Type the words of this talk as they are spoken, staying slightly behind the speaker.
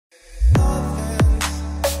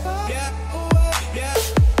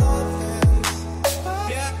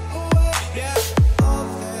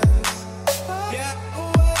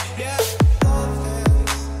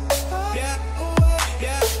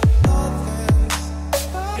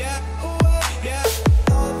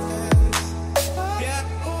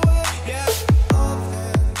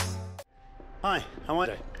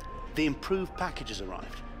what? The improved package has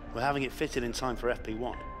arrived. We're having it fitted in time for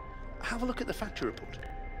FP1. Have a look at the factory report.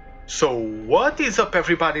 So what is up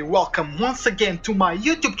everybody, welcome once again to my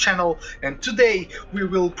YouTube channel, and today we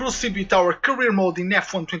will proceed with our career mode in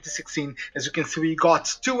F1 2016. As you can see, we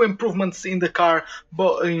got two improvements in the car,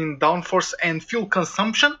 but in downforce and fuel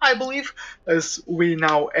consumption, I believe, as we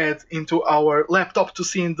now add into our laptop to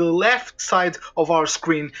see in the left side of our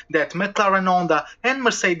screen that McLaren, Honda and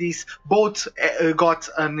Mercedes both got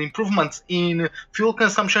an improvement in fuel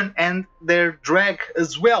consumption and their drag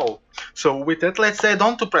as well. So with that, let's head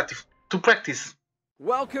on to practice.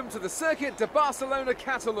 Welcome to the Circuit de Barcelona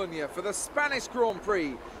Catalunya for the Spanish Grand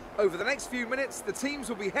Prix. Over the next few minutes, the teams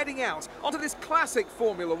will be heading out onto this classic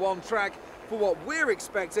Formula One track for what we're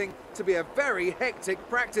expecting to be a very hectic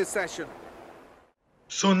practice session.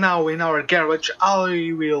 So now in our garage,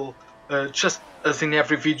 I will, just as in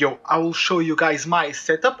every video, I will show you guys my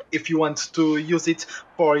setup if you want to use it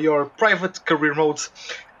for your private career modes.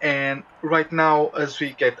 And right now, as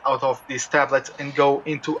we get out of this tablet and go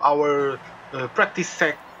into our practice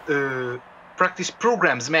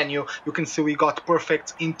programs menu, you can see we got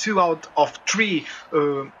perfect in 2 out of 3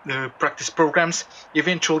 practice programs.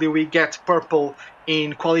 Eventually we get purple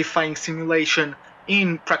in qualifying simulation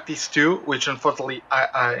in practice 2, which unfortunately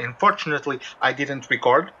I didn't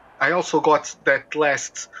record. I also got that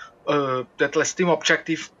last team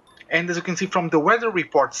objective, and as you can see from the weather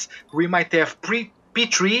reports, we might have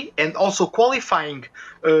P3 and also qualifying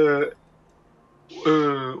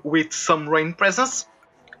with some rain presence.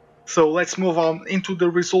 So let's move on into the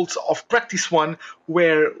results of practice 1,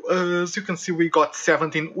 where as you can see we got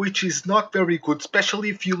 17, which is not very good, especially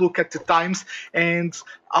if you look at the times, and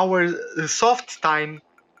our soft time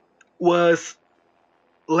was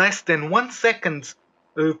less than 1 second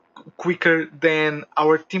quicker than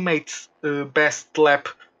our teammates' best lap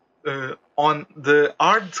on the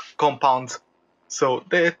hard compound. So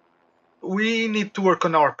that we need to work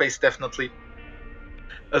on our pace, definitely.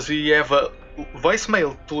 As we have a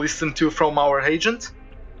voicemail to listen to from our agent.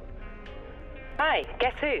 Hi,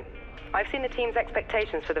 guess who? I've seen the team's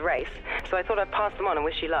expectations for the race, so I thought I'd pass them on and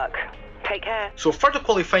wish you luck. Take care. So for the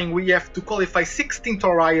qualifying, we have to qualify 16th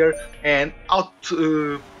or higher and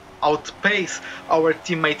outpace our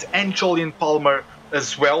teammate and Julian Palmer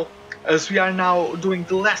as well. As we are now doing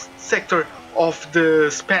the last sector of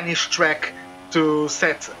the Spanish track to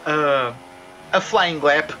set a flying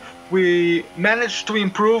lap. We managed to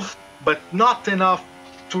improve, but not enough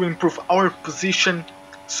to improve our position,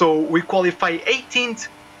 so we qualify 18th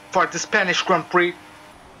for the Spanish Grand Prix,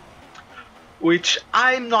 which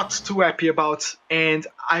I'm not too happy about, and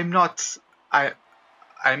I'm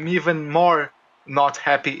even more not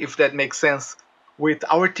happy, if that makes sense, with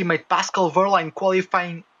our teammate Pascal Wehrlein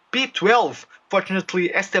qualifying P12.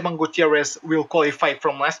 Fortunately, Esteban Gutierrez will qualify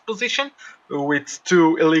from last position with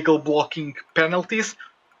 2 illegal blocking penalties.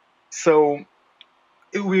 So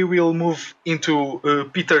we will move into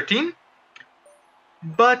P13.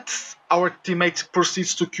 But our teammate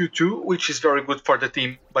proceeds to Q2, which is very good for the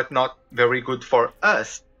team, but not very good for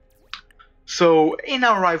us. So in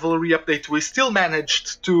our rivalry update, we still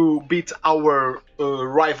managed to beat our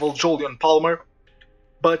rival Julian Palmer.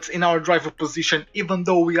 But in our driver position, even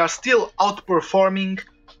though we are still outperforming,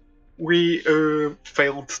 we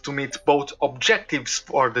failed to meet both objectives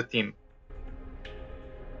for the team.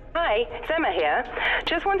 Hi, it's Emma here.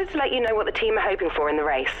 Just wanted to let you know what the team are hoping for in the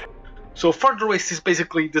race. So for the race is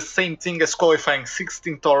basically the same thing as qualifying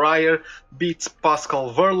 16th or higher, beat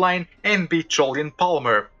Pascal Wehrlein and beat Julian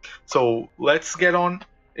Palmer. So let's get on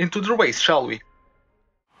into the race, shall we?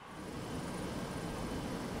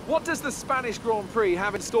 What does the Spanish Grand Prix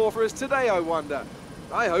have in store for us today, I wonder?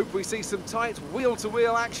 I hope we see some tight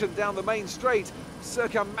wheel-to-wheel action down the main straight,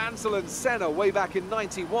 circa Mansell and Senna way back in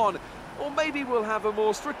 '91, or maybe we'll have a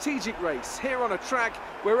more strategic race here on a track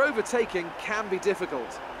where overtaking can be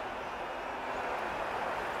difficult.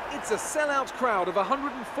 It's a sellout crowd of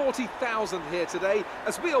 140,000 here today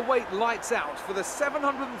as we await lights out for the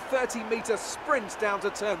 730-metre sprint down to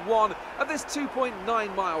turn 1 of this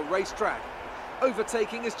 2.9-mile racetrack.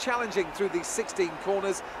 Overtaking is challenging through these 16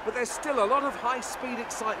 corners, but there's still a lot of high-speed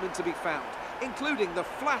excitement to be found, including the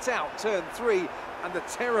flat-out turn 3 and the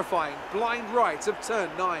terrifying blind right of turn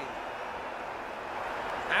 9.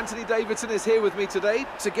 Anthony Davidson is here with me today.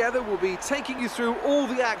 Together we'll be taking you through all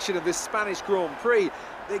the action of this Spanish Grand Prix.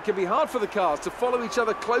 It can be hard for the cars to follow each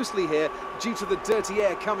other closely here due to the dirty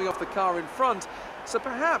air coming off the car in front, so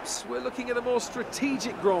perhaps we're looking at a more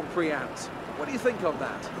strategic Grand Prix, Ant. What do you think on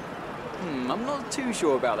that? I'm not too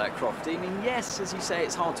sure about that, Crofty. I mean, yes, as you say,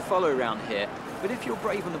 it's hard to follow around here, but if you're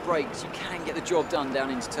brave on the brakes, you can get the job done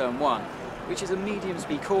down into turn 1. which is a medium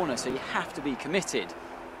speed corner, so you have to be committed.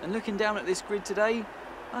 And looking down at this grid today,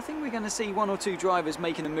 I think we're going to see one or two drivers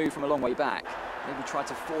making a move from a long way back, maybe try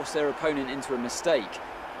to force their opponent into a mistake.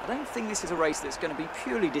 I don't think this is a race that's going to be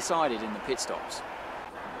purely decided in the pit stops.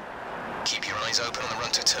 Keep your eyes open on the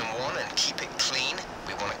run to turn 1 and keep it clean.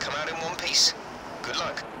 We want to come out in one piece. Good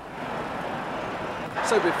luck.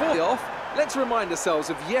 So before the off, let's remind ourselves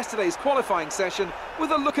of yesterday's qualifying session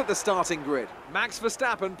with a look at the starting grid. Max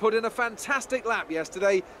Verstappen put in a fantastic lap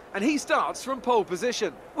yesterday, and he starts from pole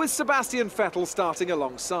position, with Sebastian Vettel starting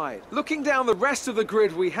alongside. Looking down the rest of the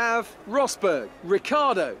grid, we have Rosberg,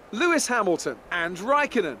 Ricciardo, Lewis Hamilton, and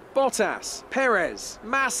Raikkonen, Bottas, Perez,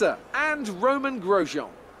 Massa, and Roman Grosjean,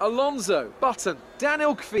 Alonso, Button,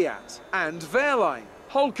 Daniel Kvyat, and Wehrlein,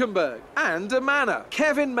 Hülkenberg, and Manor,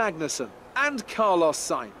 Kevin Magnussen, and Carlos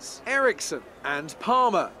Sainz, Ericsson, and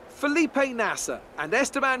Palmer, Felipe Nasser, and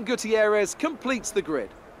Esteban Gutierrez completes the grid.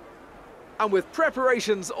 And with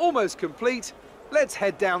preparations almost complete, let's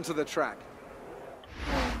head down to the track.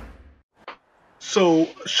 So,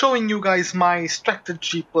 showing you guys my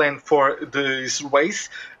strategy plan for this race,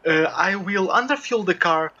 I will underfuel the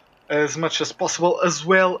car as much as possible, as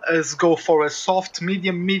well as go for a soft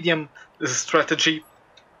medium strategy.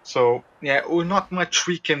 So yeah, not much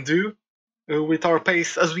we can do with our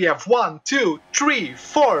pace, as we have 1, 2, 3,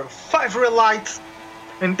 4, 5 red lights,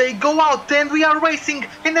 and they go out, and we are racing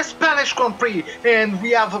in the Spanish Grand Prix, and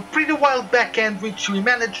we have a pretty wild back end which we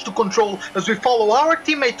managed to control as we follow our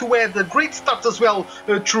teammate who had a great start as well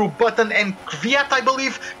through Button and Kvyat, I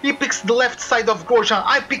believe. He picks the left side of Grosjean,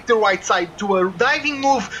 I pick the right side to a diving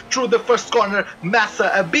move through the first corner.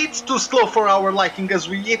 Massa a bit too slow for our liking as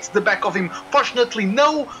we hit the back of him. Fortunately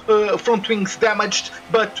no front wings damaged,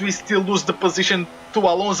 but we still lose the position to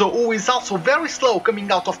Alonso, who is also very slow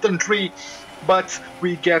coming out of turn 3. But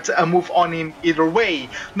we get a move on him either way.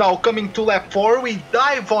 Now coming to lap 4, we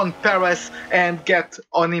dive on Perez and get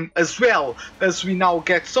on him as well, as we now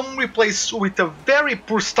get some replays with a very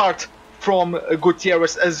poor start from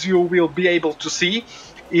Gutierrez, as you will be able to see.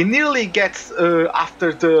 He nearly gets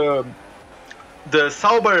after the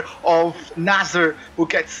Sauber of Nasser, who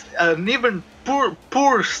gets an even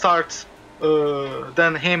poor start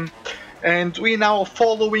than him, and we now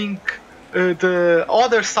following the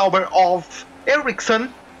other Sauber of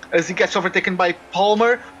Ericsson as he gets overtaken by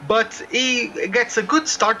Palmer, but he gets a good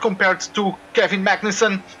start compared to Kevin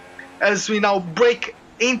Magnussen as we now break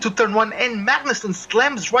into turn 1 and Magnussen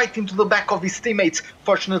slams right into the back of his teammates.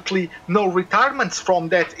 Fortunately no retirements from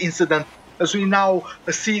that incident, as we now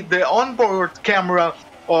see the onboard camera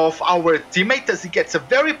of our teammate as he gets a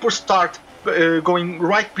very poor start going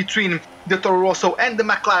right between the Toro Rosso and the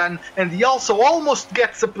McLaren, and he also almost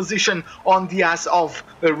gets a position on the ass of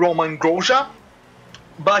Roman Grosjean,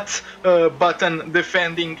 but Button,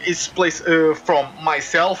 defending his place from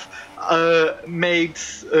myself, made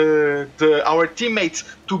our teammates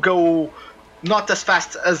to go not as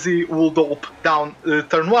fast as he would hope down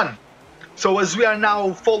turn 1. So as we are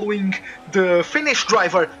now following the Finnish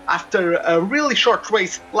driver after a really short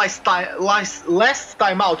race, last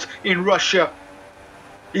time out in Russia,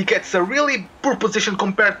 he gets a really poor position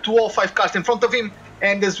compared to all 5 cars in front of him,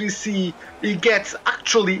 and as we see, he gets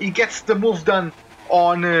the move done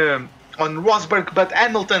on Rosberg, but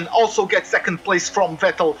Hamilton also gets second place from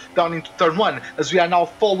Vettel down into turn 1. As we are now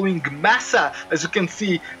following Massa, as you can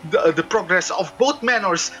see the progress of both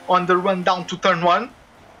Manors on the run down to turn 1.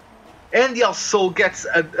 And he also gets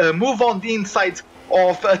a move on the inside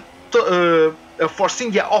of a Force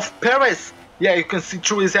India of Perez. Yeah, you can see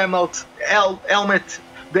through his helmet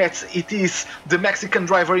that it is the Mexican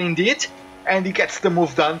driver indeed, and he gets the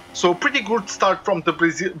move done. So pretty good start from the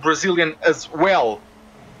Brazilian as well.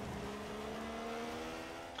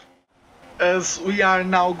 As we are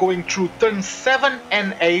now going through turn 7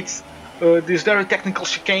 and 8, this very technical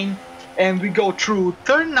chicane, and we go through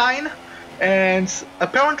turn 9. And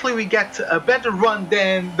apparently we get a better run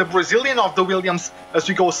than the Brazilian of the Williams as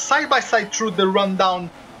we go side by side through the run down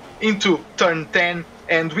into turn 10,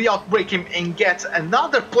 and we outbreak him and get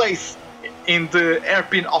another place in the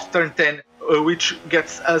hairpin of turn 10, which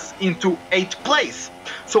gets us into 8th place.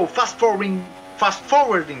 So fast forwarding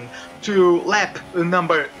to lap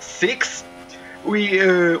number 6, we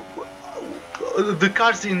the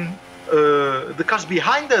cars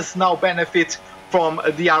behind us now benefit from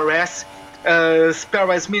the DRS.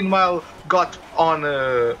 Perez meanwhile got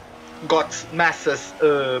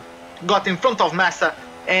in front of Massa,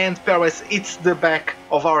 and Perez hits the back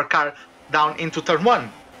of our car down into turn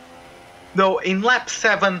 1. Though in lap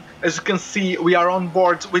 7, as you can see, we are on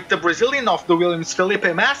board with the Brazilian of the Williams,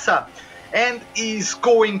 Felipe Massa, and is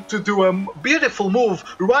going to do a beautiful move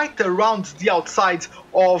right around the outside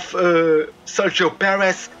of Sergio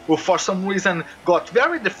Perez, who for some reason got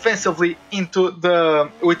very defensively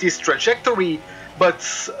with his trajectory,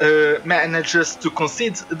 but manages to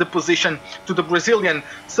concede the position to the Brazilian.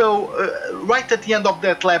 So right at the end of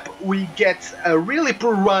that lap, we get a really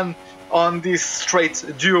poor run on this straight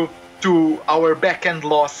due to our back-end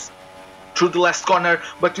loss through the last corner,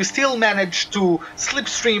 but we still managed to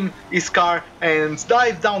slipstream his car and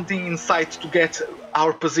dive down the inside to get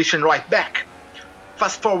our position right back.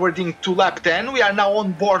 Fast forwarding to lap 10, we are now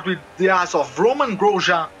on board with the ass of Roman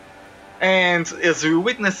Grosjean, and as we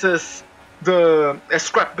witnesses the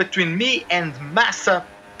scrap between me and Massa,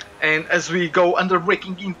 and as we go under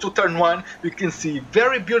braking into turn 1, you can see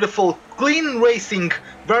very beautiful clean racing,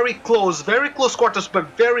 very close quarters, but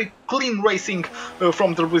very clean racing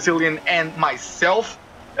from the Brazilian and myself,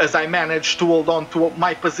 as I managed to hold on to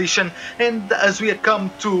my position. And as we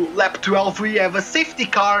come to lap 12, we have a safety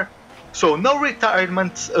car, so no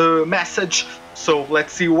retirement message. So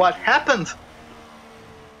let's see what happened.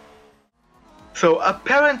 So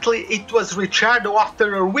apparently it was Ricciardo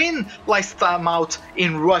after a win last time out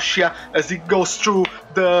in Russia. As he goes through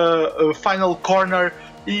the final corner,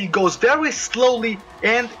 he goes very slowly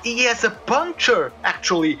and he has a puncture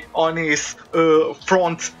actually on his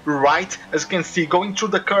front right, as you can see, going through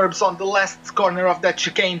the curbs on the last corner of that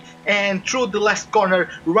chicane and through the last corner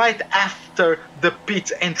right after the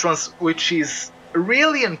pit entrance, which is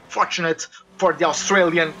really unfortunate for the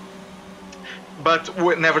Australian. But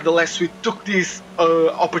nevertheless, we took this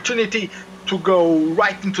opportunity to go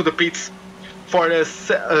right into the pits for a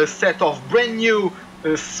set of brand new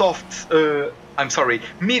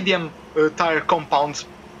medium tire compounds.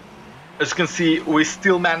 As you can see, we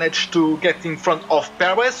still managed to get in front of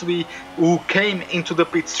Perez, who came into the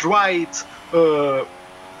pits right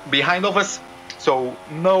behind of us, so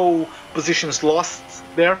no positions lost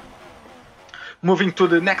there. Moving to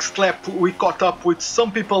the next lap, we caught up with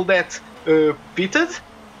some people that pitted,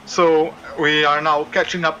 so we are now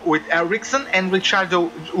catching up with Ericsson and Ricciardo,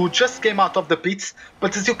 who just came out of the pits.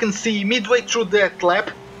 But as you can see, midway through that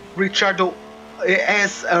lap, Ricciardo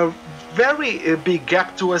has a very big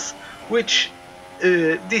gap to us, which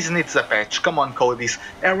this needs a patch. Come on, Codis.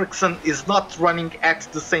 Ericsson is not running at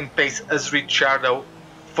the same pace as Ricciardo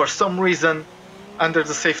for some reason under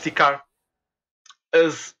the safety car.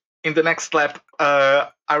 As in the next lap,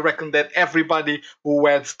 I reckon that everybody who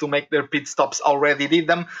had to make their pit stops already did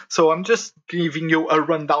them. So I'm just giving you a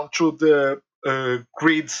rundown through the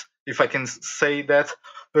grids, if I can say that.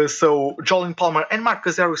 So Jolyon Palmer and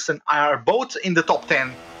Marcus Ericsson are both in the top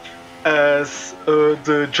 10. As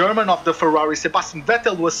the German of the Ferrari, Sebastian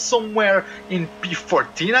Vettel, was somewhere in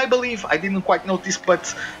P14, I believe. I didn't quite notice, but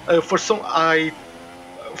for some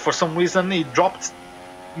reason he dropped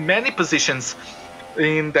many positions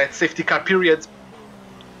in that safety car period.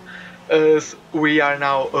 As we are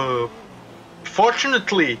now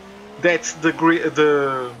fortunately that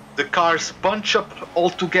the cars bunch up all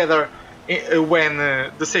together when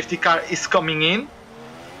the safety car is coming in,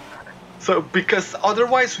 so because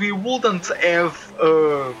otherwise we wouldn't have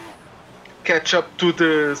catch up to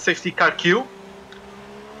the safety car queue.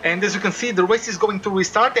 And as you can see, the race is going to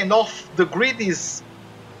restart, and off the grid is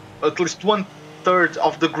at least 1/3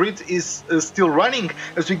 of the grid is still running,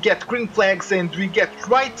 as we get green flags and we get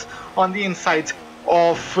right on the inside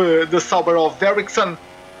of the Sauber of Ericsson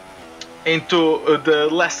into the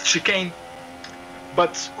last chicane.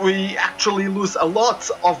 But we actually lose a lot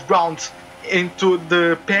of ground into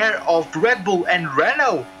the pair of Red Bull and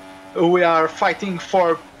Renault. We are fighting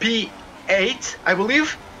for P8, I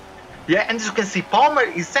believe. Yeah, and as you can see, Palmer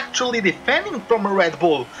is actually defending from a Red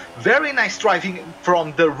Bull. Very nice driving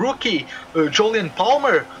from the rookie, Jolyon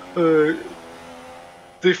Palmer,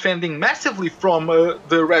 defending massively from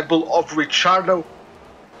the Red Bull of Ricciardo.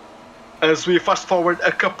 As we fast forward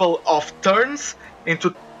a couple of turns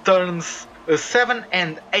into turns 7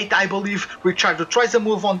 and 8, I believe, Ricciardo tries a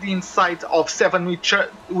move on the inside of 7,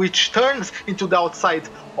 which turns into the outside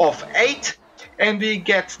of 8. And we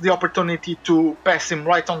get the opportunity to pass him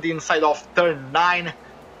right on the inside of turn 9,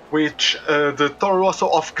 which the Toro Rosso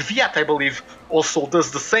of Kvyat, I believe, also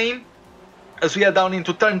does the same. As we are down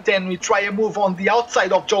into turn 10, we try a move on the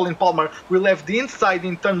outside of Jolyon Palmer. We left the inside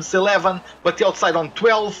in turns 11, but the outside on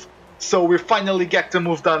 12. So we finally get the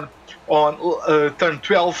move done on turn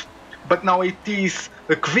 12. But now it is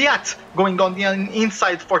Kvyat going on the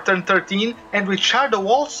inside for turn 13, and Ricciardo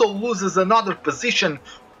also loses another position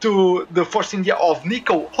to the Force India of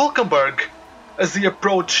Nico Hülkenberg as he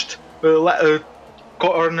approached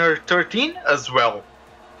corner 13 as well.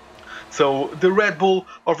 So the Red Bull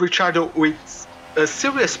of Ricciardo with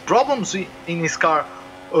serious problems in his car.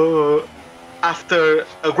 After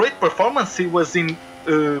a great performance, he was in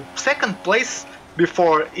second place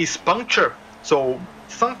before his puncture. So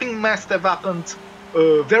something must have happened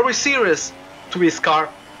very serious to his car,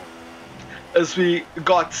 as we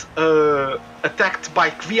got attacked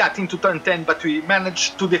by Kvyat into turn 10, but we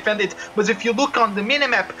managed to defend it. But if you look on the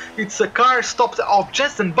minimap, it's a car stopped off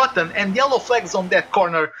Jenson Button and yellow flags on that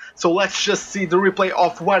corner. So let's just see the replay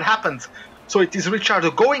of what happened. So it is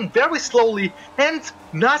Ricciardo going very slowly, and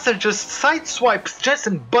Nasser just sideswipes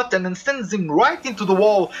Jenson Button and sends him right into the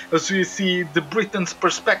wall, as we see the Britain's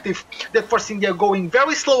perspective. That Force India going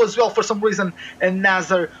very slow as well for some reason, and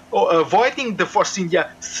Nasser avoiding the Force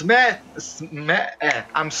India smacked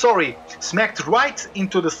right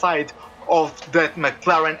into the side of that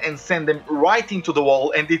McLaren and sent them right into the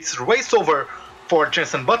wall, and it's race over for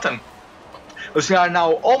Jenson Button. As we are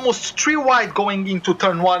now almost 3 wide going into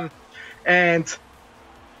turn 1. And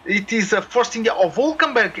it is a Force India of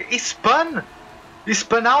Hulkenberg. He spun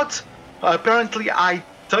out. Apparently I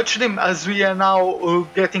touched him, as we are now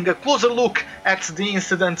getting a closer look at the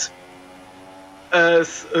incident,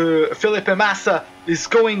 as Felipe Massa is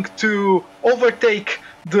going to overtake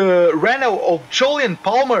the Renault of Jolyon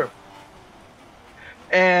Palmer.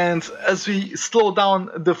 And as we slow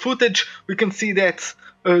down the footage, we can see that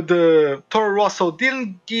the Toro Rosso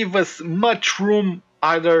didn't give us much room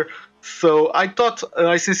either. So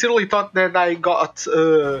I sincerely thought that I got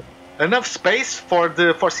enough space for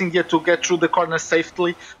the Force India to get through the corner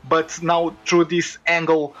safely, but now through this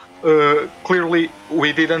angle, clearly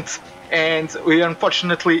we didn't, and we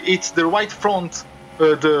unfortunately hit the right front,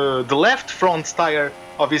 the left front tire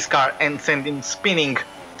of his car and send him spinning.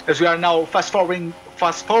 As we are now fast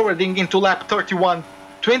forwarding into lap 21,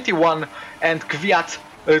 and Kvyat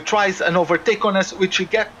tries an overtake on us, which we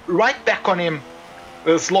get right back on him,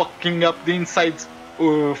 as locking up the inside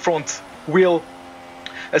front wheel.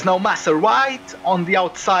 As now Massa right on the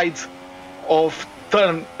outside of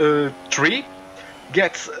turn 3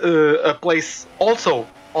 gets a place also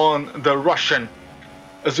on the Russian.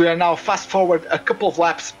 As we are now fast forward a couple of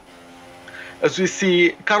laps, as we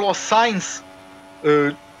see Carlos Sainz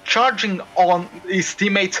charging on his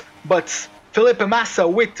teammate, but Felipe Massa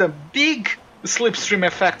with a big slipstream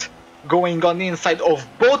effect going on the inside of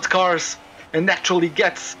both cars, and actually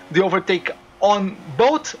gets the overtake on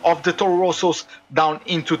both of the Toro Rossos down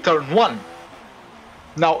into turn 1.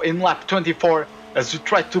 Now in lap 24, as we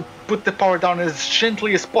try to put the power down as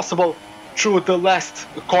gently as possible through the last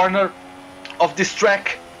corner of this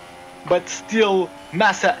track, but still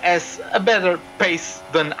Massa has a better pace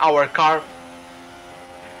than our car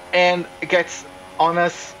and gets on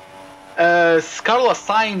us. As Carlos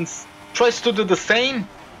Sainz tries to do the same,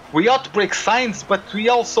 we outbrake Sainz, but we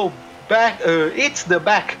also hits the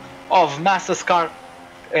back of Massa's car,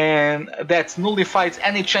 and that nullifies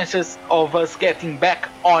any chances of us getting back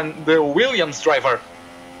on the Williams driver.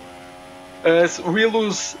 As we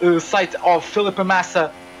lose sight of Felipe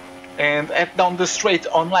Massa and head down the straight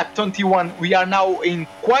on lap 21, we are now in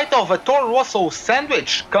quite of a Toro Rosso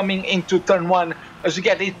sandwich coming into turn 1, as we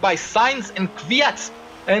get hit by Sainz and Kvyat,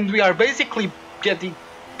 and we are basically getting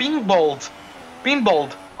pinballed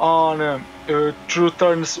on through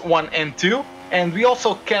turns 1 and 2, and we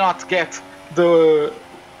also cannot get the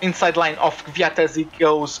inside line of Kvyat as he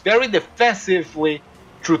goes very defensively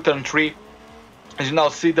through turn 3. As you now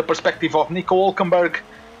see the perspective of Nico Hulkenberg,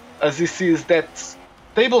 as he sees that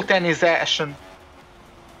table tennis action,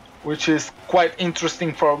 which is quite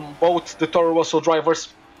interesting for both the Toro Rosso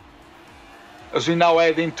drivers. As we now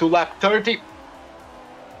head into lap 30,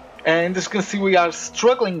 and as you can see, we are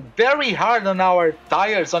struggling very hard on our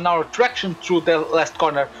tires, on our traction through the last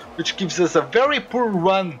corner, which gives us a very poor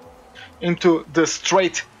run into the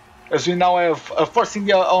straight. As we now have a Force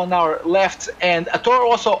India on our left and a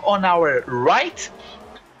Toro Rosso on our right,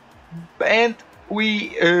 and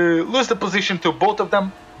we lose the position to both of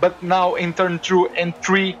them. But now in turn 2 and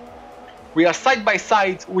 3, we are side by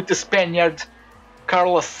side with the Spaniard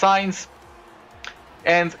Carlos Sainz,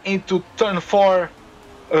 and into turn 4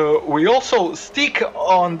 we also stick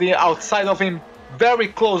on the outside of him very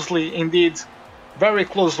closely indeed, very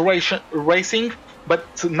close racing.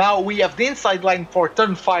 But now we have the inside line for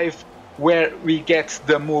turn 5, where we get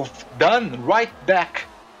the move done right back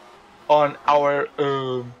on our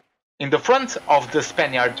in the front of the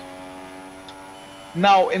Spaniard.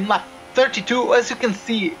 Now in lap 32, as you can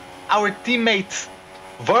see, our teammate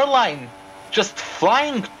Verline just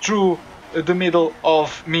flying through the middle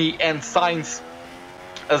of me and Sainz,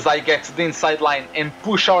 as I get the inside line and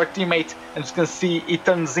push our teammate, and you can see it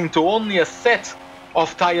turns into only a set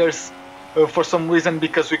of tires for some reason,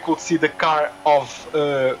 because we could see the car of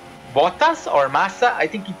Bottas or Massa. I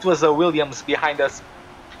think it was a Williams behind us,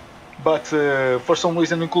 but for some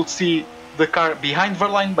reason we could see the car behind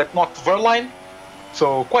Verlaine but not Verlaine.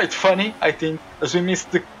 So quite funny, I think, as we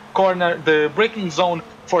missed the corner, the braking zone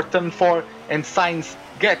for turn 4, and Sainz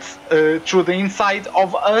gets through the inside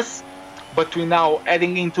of us. But we're now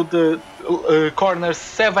heading into the corners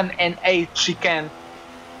 7 and 8 chicane.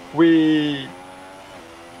 We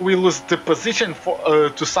lose the position for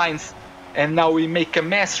to Sainz, and now we make a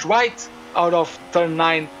mess right out of turn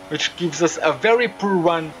 9, which gives us a very poor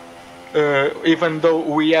run, even though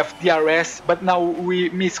we have DRS. But now we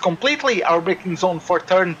miss completely our braking zone for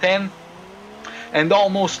turn 10, and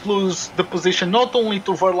almost lose the position not only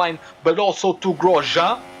to Verlaine but also to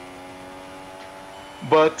Grosjean.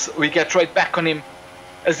 But we get right back on him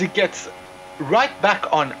as he gets right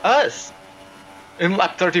back on us in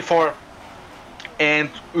lap 34, and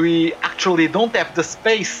we actually don't have the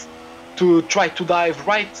space to try to dive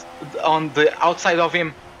right on the outside of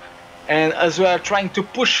him. And as we are trying to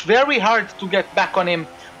push very hard to get back on him,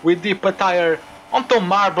 we dip a tire onto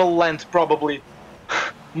Marble Land, probably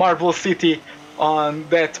Marble City, on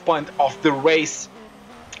that point of the race,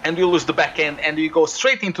 and we lose the back end and we go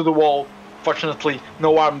straight into the wall. Fortunately,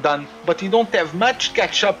 no harm done, but we don't have much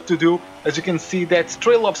catch up to do, as you can see that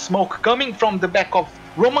trail of smoke coming from the back of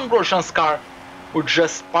Romain Grosjean's car, who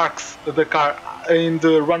just parks the car in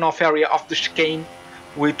the runoff area of the chicane,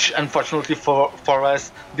 which unfortunately for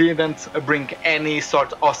us didn't bring any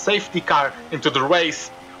sort of safety car into the race,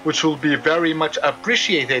 which will be very much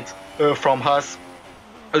appreciated from us.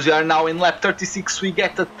 As we are now in lap 36, we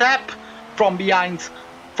get a tap from behind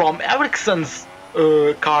from Ericsson's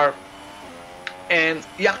car, and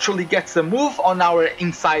he actually gets a move on our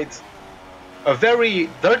inside. A very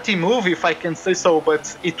dirty move, if I can say so,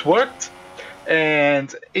 but it worked,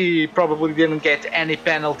 and he probably didn't get any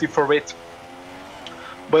penalty for it.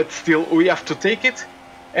 But still, we have to take it.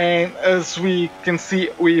 And as we can see,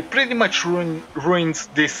 we pretty much ruined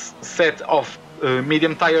this set of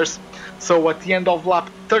medium tires. So at the end of lap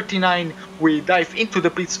 39, we dive into the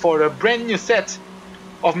pits for a brand new set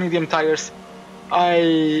of medium tires.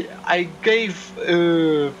 I gave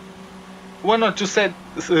 1 or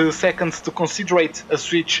 2 seconds to consider a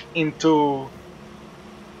switch into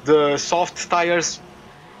the soft tires,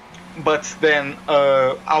 but then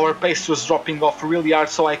our pace was dropping off really hard,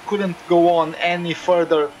 so I couldn't go on any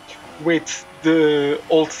further with the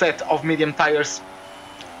old set of medium tires.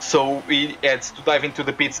 So we had to dive into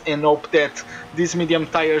the pits and hope that these medium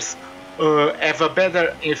tires have a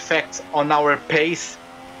better effect on our pace.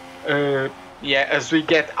 Yeah, as we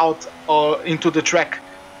get out into the track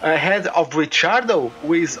ahead of Ricciardo,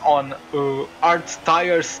 who is on hard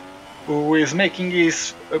tires, who is making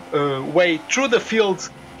his way through the field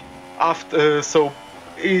after, so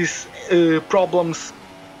his problems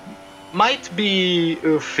might be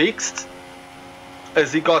fixed,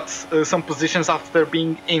 as he got some positions after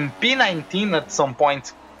being in P19 at some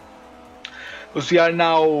point. As we are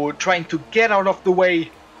now trying to get out of the way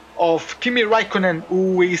of Kimi Raikkonen,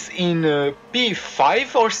 who is in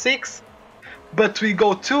P5 or 6, but we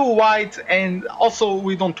go too wide, and also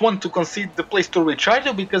we don't want to concede the place to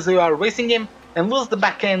Ricciardo because we are racing him and lose the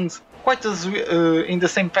back end quite as in the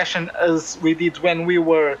same fashion as we did when we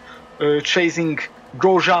were chasing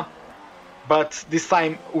Grosjean. But this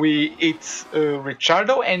time we hit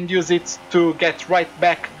Ricciardo and use it to get right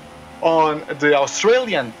back on the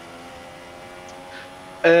Australian.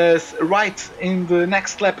 Right in the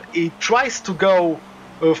next lap, he tries to go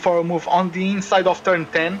for a move on the inside of turn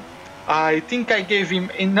 10. I think I gave him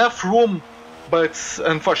enough room, but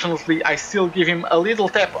unfortunately I still give him a little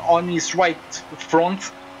tap on his right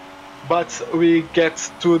front. But we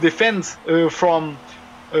get to defend from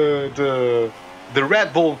the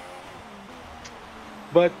Red Bull.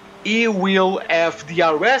 But he will have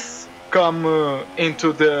DRS come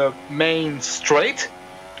into the main straight.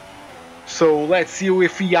 So let's see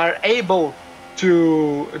if we are able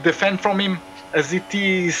to defend from him, as it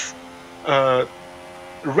is a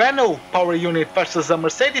Renault power unit versus a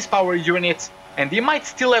Mercedes power unit, and he might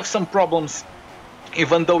still have some problems.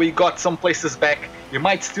 Even though he got some places back, he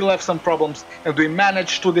might still have some problems, and we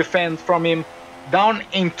managed to defend from him down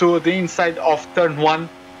into the inside of turn 1.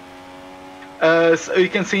 As you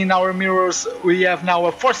can see in our mirrors, we have now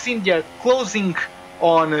a Force India closing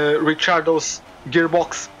on Ricciardo's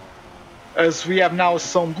gearbox. As we have now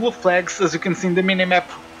some blue flags, as you can see in the minimap.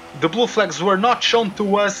 The blue flags were not shown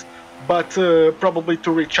to us, but probably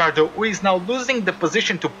to Ricciardo, who is now losing the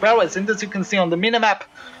position to Perez. And as you can see on the minimap,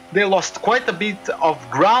 they lost quite a bit of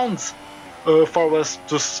ground for us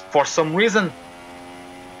for some reason.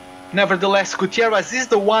 Nevertheless, Gutierrez is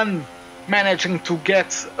the one managing to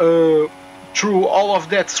get through all of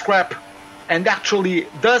that scrap and actually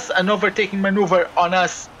does an overtaking maneuver on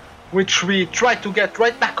us, which we try to get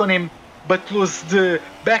right back on him, but lose the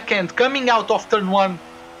back end coming out of turn 1,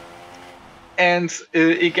 and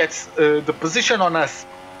he gets the position on us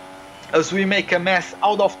as we make a mess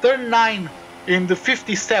out of turn 9 in the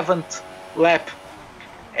 57th lap,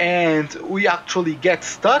 and we actually get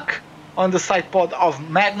stuck on the side pod of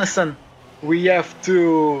Magnussen. We have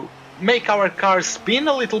to make our car spin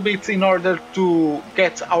a little bit in order to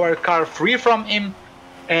get our car free from him,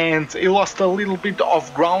 and he lost a little bit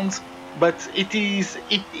of ground, but he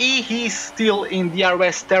is still in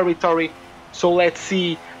DRS territory, so let's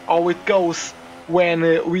see how it goes when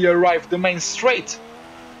we arrive the main straight.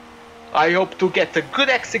 I hope to get a good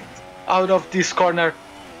exit out of this corner,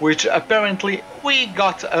 which apparently we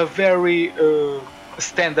got a very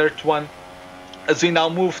standard one, as we now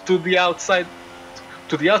move to the outside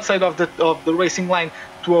of the racing line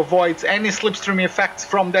to avoid any slipstream effects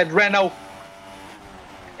from that Renault.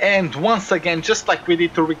 And once again, just like we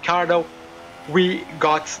did to Ricardo, we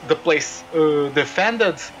got the place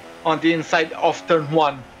defended on the inside of turn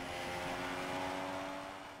 1.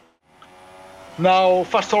 Now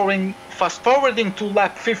fast forwarding to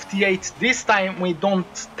lap 58, this time we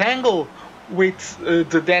don't tangle with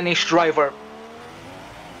the Danish driver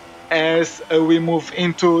as we move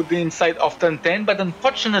into the inside of turn 10, but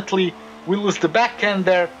unfortunately we lose the back end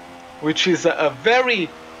there, which is a very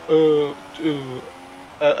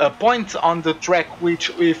a point on the track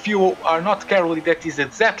which, if you are not careful, that is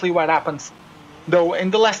exactly what happens. Though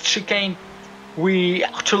in the last chicane we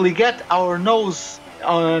actually get our nose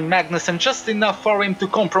on Magnussen just enough for him to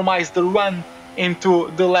compromise the run into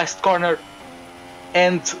the last corner,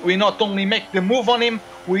 and we not only make the move on him,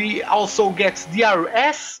 we also get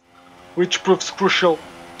DRS, which proves crucial,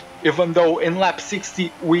 even though in lap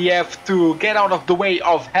 60 we have to get out of the way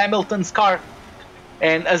of Hamilton's car,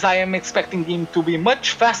 and as I am expecting him to be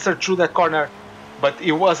much faster through that corner, but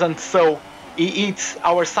he wasn't, so he hits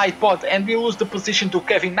our side pod and we lose the position to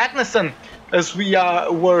Kevin Magnussen, as we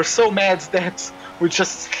were so mad that we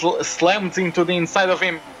just slammed into the inside of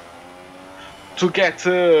him to get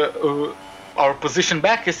our position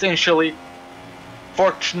back, essentially.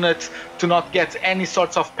 Fortunate to not get any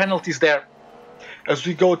sorts of penalties there, as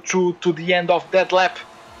we go through to the end of that lap,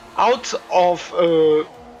 out of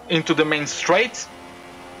into the main straight,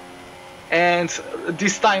 and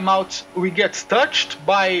this time out we get touched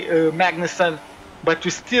by Magnussen, but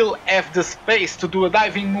we still have the space to do a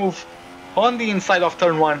diving move on the inside of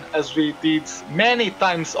turn 1, as we did many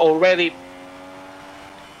times already.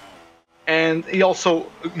 And he also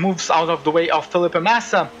moves out of the way of Felipe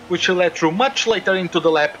Massa, which he let through much later into the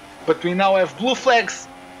lap, but we now have blue flags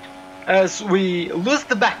as we lose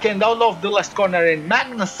the back end out of the last corner, and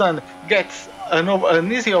Magnussen gets an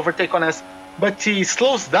easy overtake on us, but he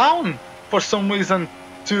slows down for some reason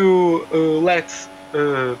to let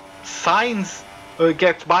Sainz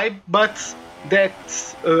get by, but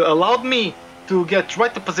that allowed me to get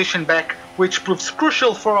right the position back, which proves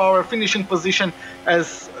crucial for our finishing position,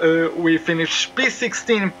 as we finish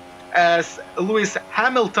P16, as Lewis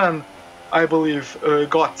Hamilton, I believe,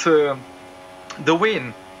 got the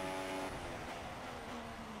win.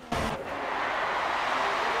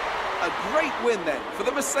 A great win then for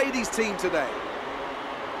the Mercedes team today.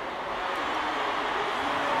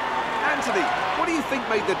 Anthony, what do you think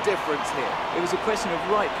made the difference here? It was a question of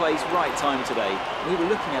right place, right time today. We were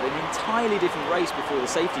looking at an entirely different race before the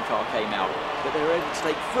safety car came out, but they were able to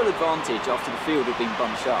take full advantage after the field had been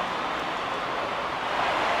bunched up.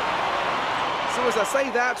 So as I say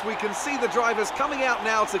that, we can see the drivers coming out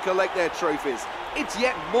now to collect their trophies. It's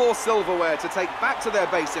yet more silverware to take back to their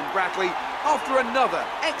base in Brackley after another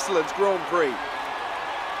excellent Grand Prix.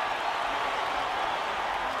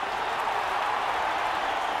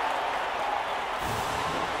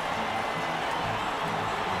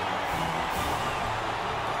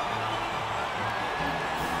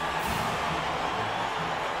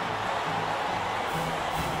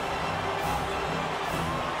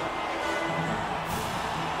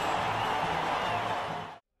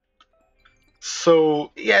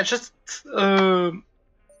 So yeah, just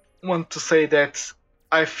want to say that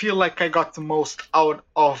I feel like I got the most out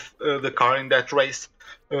of the car in that race.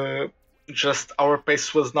 Just our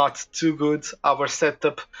pace was not too good, our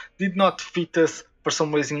setup did not fit us. For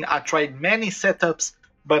some reason I tried many setups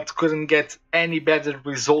but couldn't get any better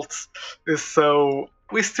results, so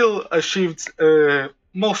we still achieved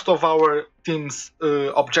most of our team's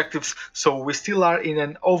objectives, so we still are in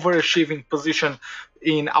an overachieving position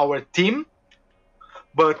in our team.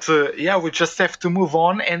 But yeah, we just have to move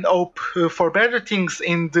on and hope for better things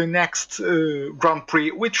in the next Grand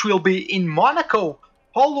Prix, which will be in Monaco.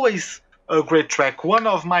 Always a great track, one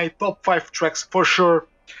of my top 5 tracks for sure,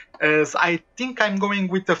 as I think I'm going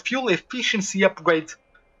with a fuel efficiency upgrade,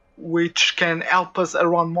 which can help us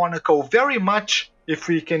around Monaco very much if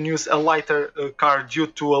we can use a lighter car due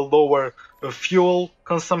to a lower fuel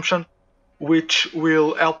consumption, which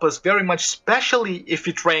will help us very much, especially if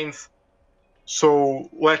it rains. So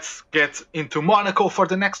let's get into Monaco for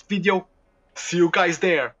the next video. See you guys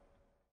there.